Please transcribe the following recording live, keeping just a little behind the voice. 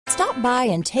Stop by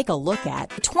and take a look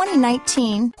at the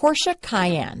 2019 Porsche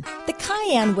Cayenne. The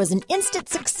Cayenne was an instant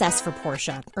success for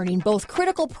Porsche, earning both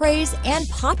critical praise and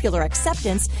popular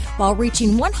acceptance while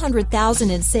reaching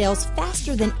 100,000 in sales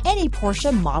faster than any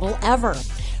Porsche model ever.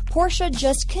 Porsche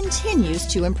just continues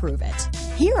to improve it.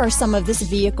 Here are some of this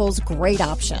vehicle's great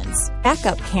options: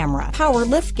 backup camera, power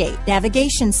liftgate,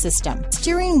 navigation system,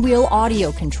 steering wheel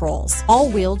audio controls,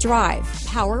 all-wheel drive,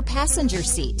 power passenger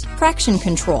seat, traction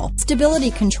control,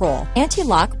 stability control,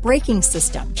 anti-lock braking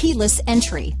system, keyless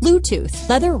entry, Bluetooth,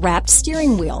 leather-wrapped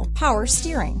steering wheel, power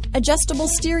steering, adjustable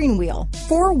steering wheel,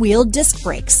 four-wheel disc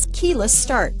brakes, keyless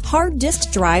start, hard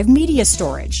disk drive media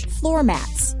storage, floor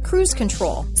mats, cruise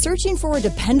control. Searching for a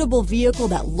dependable vehicle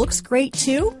that looks great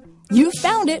too? You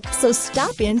found it, so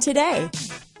stop in today.